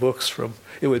 hauling books from,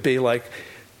 it would be like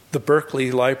the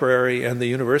Berkeley Library and the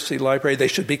University Library, they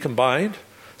should be combined.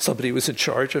 Somebody was in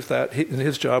charge of that, and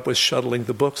his job was shuttling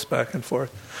the books back and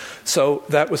forth. So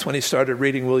that was when he started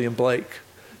reading William Blake,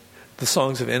 The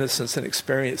Songs of Innocence and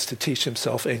Experience, to teach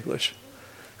himself English.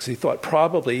 Because he thought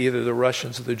probably either the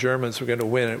Russians or the Germans were going to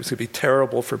win. It was going to be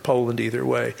terrible for Poland either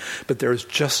way. But there was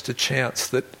just a chance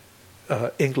that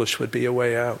English would be a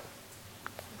way out.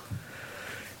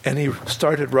 And he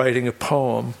started writing a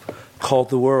poem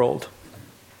called The World,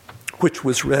 which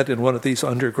was read in one of these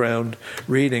underground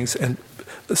readings and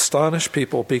astonished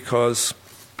people because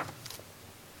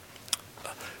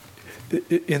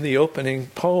in the opening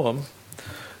poem,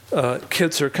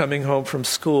 kids are coming home from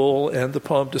school, and the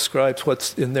poem describes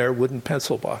what's in their wooden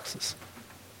pencil boxes.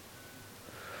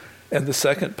 And the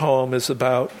second poem is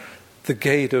about the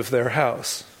gate of their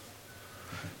house.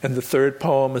 And the third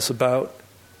poem is about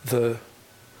the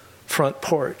front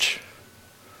porch.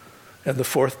 And the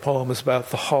fourth poem is about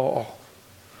the hall.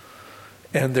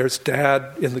 And there's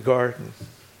Dad in the garden.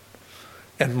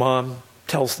 And Mom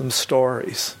tells them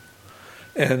stories.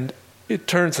 And it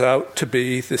turns out to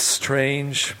be this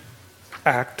strange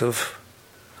act of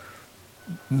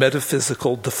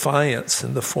metaphysical defiance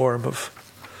in the form of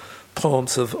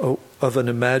poems of an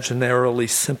imaginarily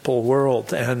simple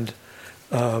world. And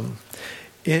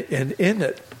in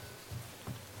it,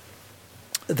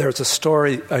 there's a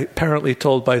story apparently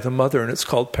told by the mother, and it's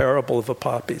called Parable of a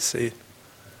Poppy Seed.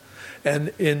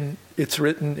 And it's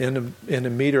written in a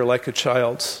meter like a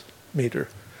child's meter.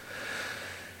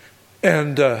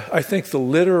 And I think the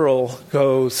literal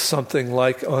goes something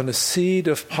like, on a seed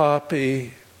of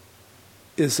poppy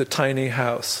is a tiny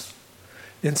house.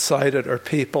 Inside it are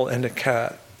people and a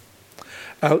cat.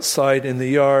 Outside in the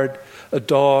yard, a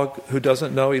dog who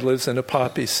doesn't know he lives in a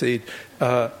poppy seed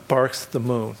barks at the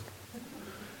moon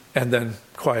and then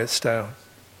quiets down.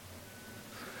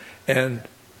 And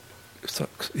so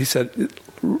he said,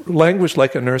 language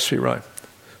like a nursery rhyme.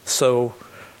 So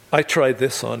I tried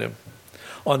this on him.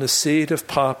 On a seed of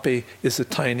poppy is a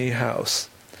tiny house.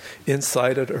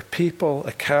 Inside it are people,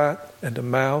 a cat, and a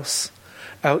mouse.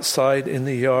 Outside in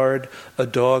the yard, a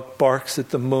dog barks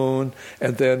at the moon,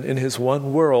 and then in his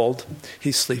one world,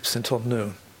 he sleeps until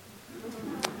noon.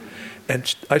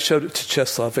 And I showed it to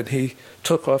Czesław, and he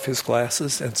took off his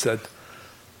glasses and said,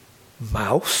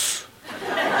 "Mouse?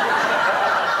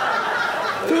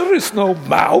 There is no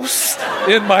mouse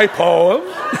in my poem."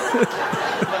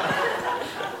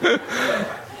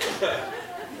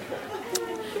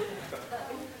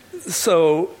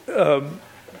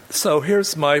 So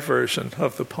here's my version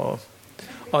of the poem.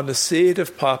 On the seed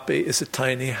of poppy is a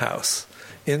tiny house.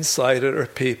 Inside it are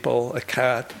people, a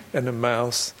cat, and a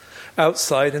mouse.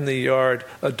 Outside in the yard,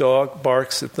 a dog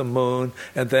barks at the moon,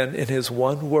 and then in his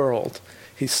one world,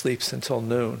 he sleeps until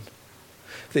noon.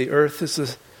 The earth is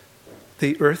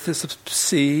a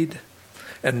seed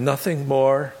and nothing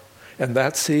more, and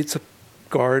that seed's a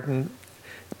garden,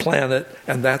 planet,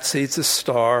 and that seed's a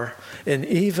star. And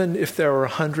even if there were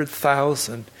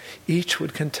 100,000, each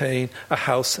would contain a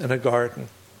house and a garden,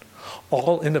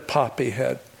 all in a poppy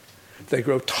head. They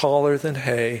grow taller than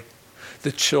hay.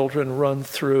 The children run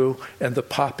through, and the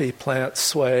poppy plants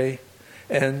sway.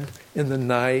 And in the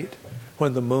night,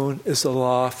 when the moon is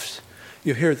aloft,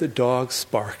 you hear the dogs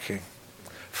barking,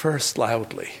 first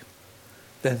loudly,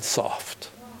 then soft.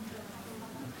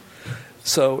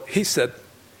 So he said,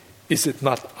 is it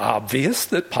not obvious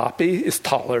that poppy is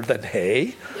taller than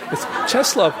hay? It's,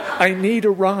 Czesław, I need a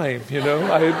rhyme,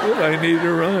 I need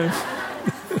a rhyme.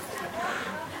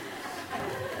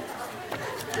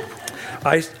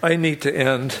 I need to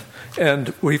end,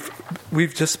 and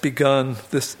we've just begun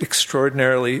this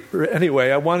extraordinarily. Anyway,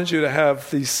 I wanted you to have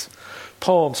these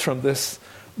poems from this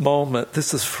moment.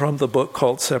 This is from the book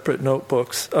called Separate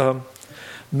Notebooks.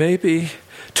 Maybe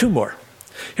two more.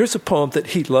 Here's a poem that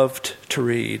he loved to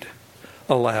read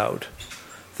aloud,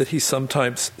 that he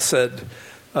sometimes said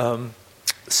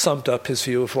summed up his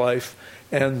view of life,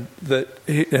 and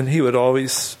he would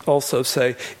always also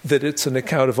say that it's an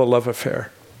account of a love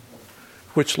affair,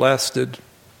 which lasted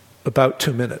about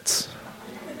 2 minutes.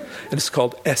 And it's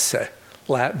called esse,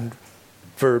 Latin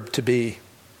verb to be.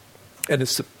 and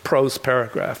it's a prose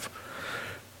paragraph.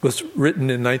 It was written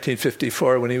in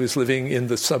 1954 when he was living in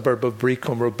the suburb of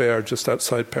Brie-Combe-Robert, just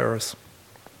outside Paris.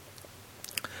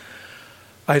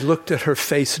 I looked at her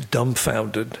face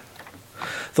dumbfounded.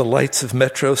 The lights of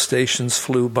metro stations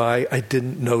flew by. I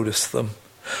didn't notice them.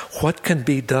 What can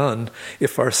be done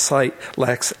if our sight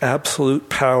lacks absolute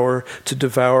power to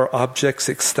devour objects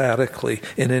ecstatically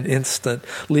in an instant,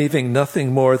 leaving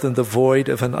nothing more than the void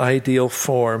of an ideal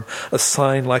form, a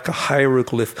sign like a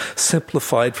hieroglyph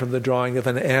simplified from the drawing of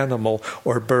an animal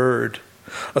or bird,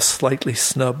 a slightly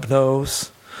snub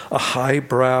nose, a high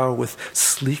brow with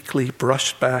sleekly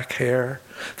brushed back hair,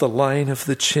 the line of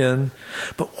the chin.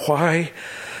 But why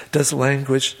does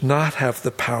language not have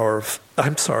the power of...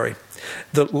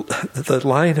 the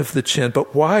line of the chin,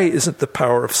 but why isn't the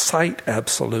power of sight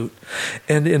absolute?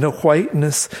 And in a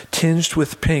whiteness tinged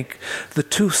with pink, the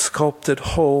two sculpted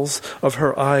holes of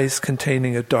her eyes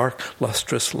containing a dark,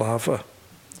 lustrous lava.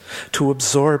 To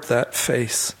absorb that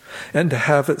face, and to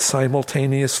have it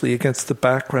simultaneously against the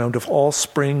background of all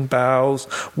spring boughs,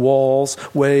 walls,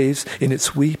 waves, in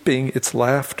its weeping, its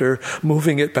laughter,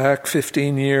 moving it back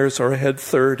 15 years or ahead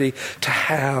 30, to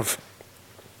have...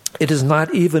 It is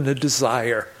not even a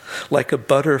desire, like a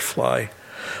butterfly,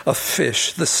 a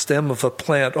fish, the stem of a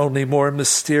plant, only more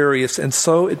mysterious. And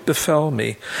so it befell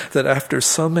me that after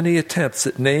so many attempts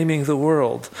at naming the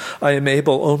world, I am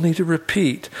able only to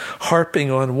repeat, harping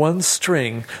on one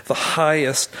string, the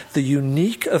highest, the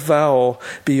unique avowal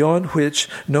beyond which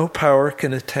no power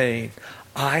can attain.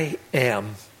 I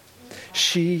am.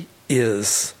 She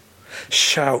is.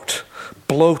 Shout,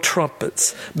 blow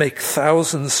trumpets, make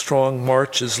thousand-strong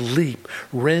marches, leap,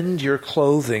 rend your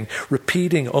clothing,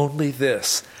 repeating only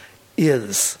this,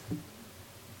 is.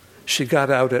 She got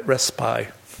out at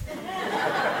Respite.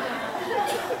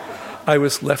 I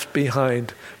was left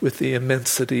behind with the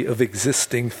immensity of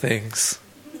existing things.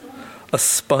 A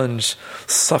sponge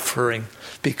suffering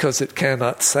because it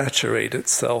cannot saturate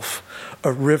itself.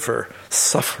 A river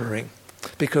suffering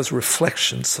because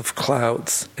reflections of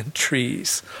clouds and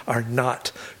trees are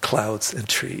not clouds and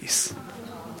trees.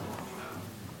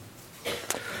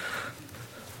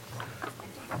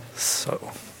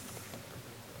 So,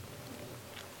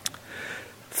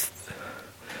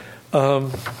 well,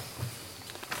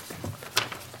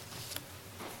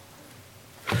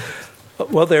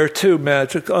 there are two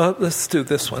magic. Let's do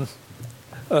this one.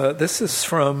 This is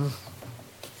from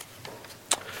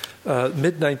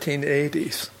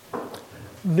mid-1980s.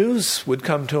 News would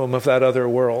come to him of that other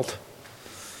world.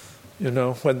 You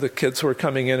know, when the kids were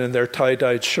coming in their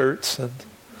tie-dyed shirts, and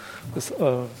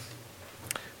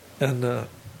the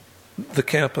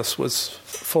campus was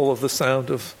full of the sound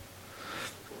of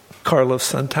Carlos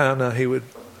Santana. He would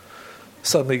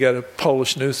suddenly get a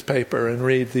Polish newspaper and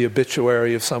read the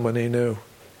obituary of someone he knew.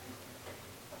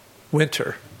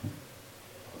 Winter.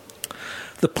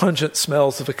 The pungent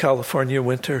smells of a California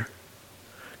winter.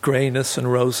 Grayness and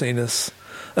rosiness.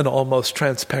 An almost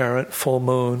transparent full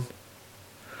moon.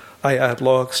 I add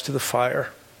logs to the fire.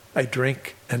 I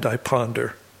drink and I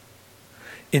ponder.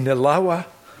 In Ilawa,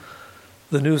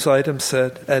 the news item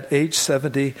said, at age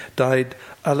 70 died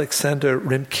Alexander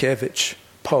Rymkiewicz,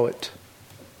 poet.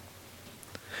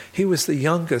 He was the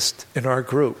youngest in our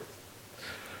group.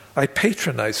 I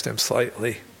patronized him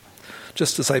slightly,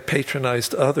 just as I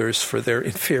patronized others for their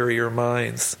inferior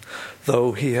minds,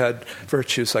 though he had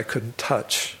virtues I couldn't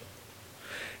touch.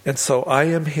 And so I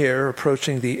am here,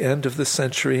 approaching the end of the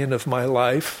century and of my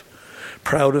life,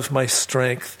 proud of my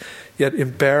strength, yet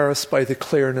embarrassed by the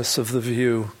clearness of the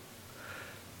view.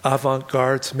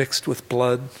 Avant-gardes mixed with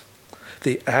blood,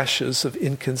 the ashes of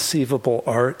inconceivable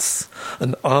arts,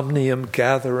 an omnium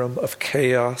gatherum of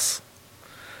chaos.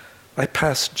 I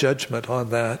pass judgment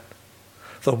on that,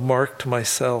 though marked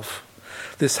myself.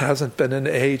 This hasn't been an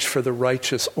age for the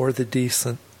righteous or the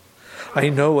decent. I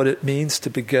know what it means to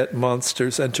beget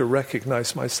monsters and to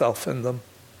recognize myself in them.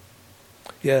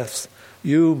 Yes,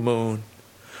 you, moon.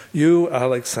 You,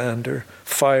 Alexander,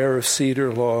 fire of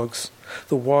cedar logs.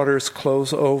 The waters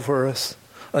close over us.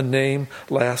 A name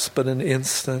lasts but an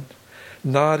instant.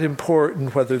 Not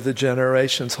important whether the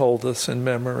generations hold us in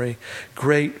memory.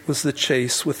 Great was the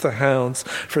chase with the hounds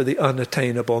for the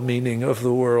unattainable meaning of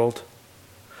the world.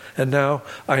 And now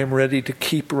I am ready to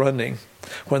keep running.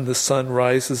 When the sun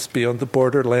rises beyond the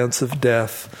borderlands of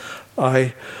death,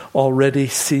 I already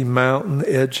see mountain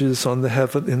edges in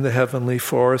the heavenly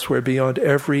forest where beyond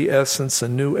every essence a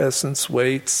new essence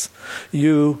waits.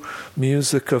 You,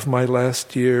 music of my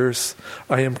last years,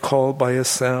 I am called by a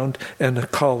sound and a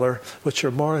color which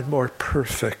are more and more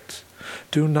perfect.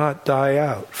 Do not die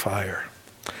out, fire.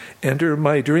 Enter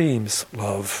my dreams,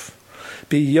 love.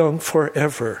 Be young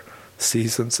forever,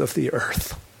 seasons of the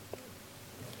earth.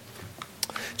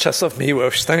 Czesław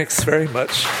Miłosz, thanks very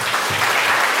much.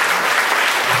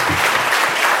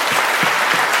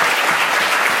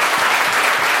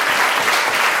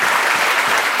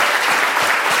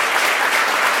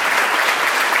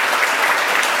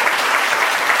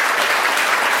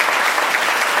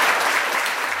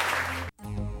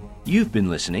 You've been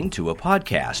listening to a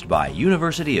podcast by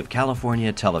University of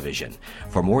California Television.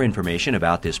 For more information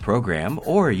about this program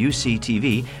or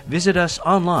UCTV, visit us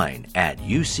online at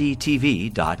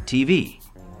uctv.tv.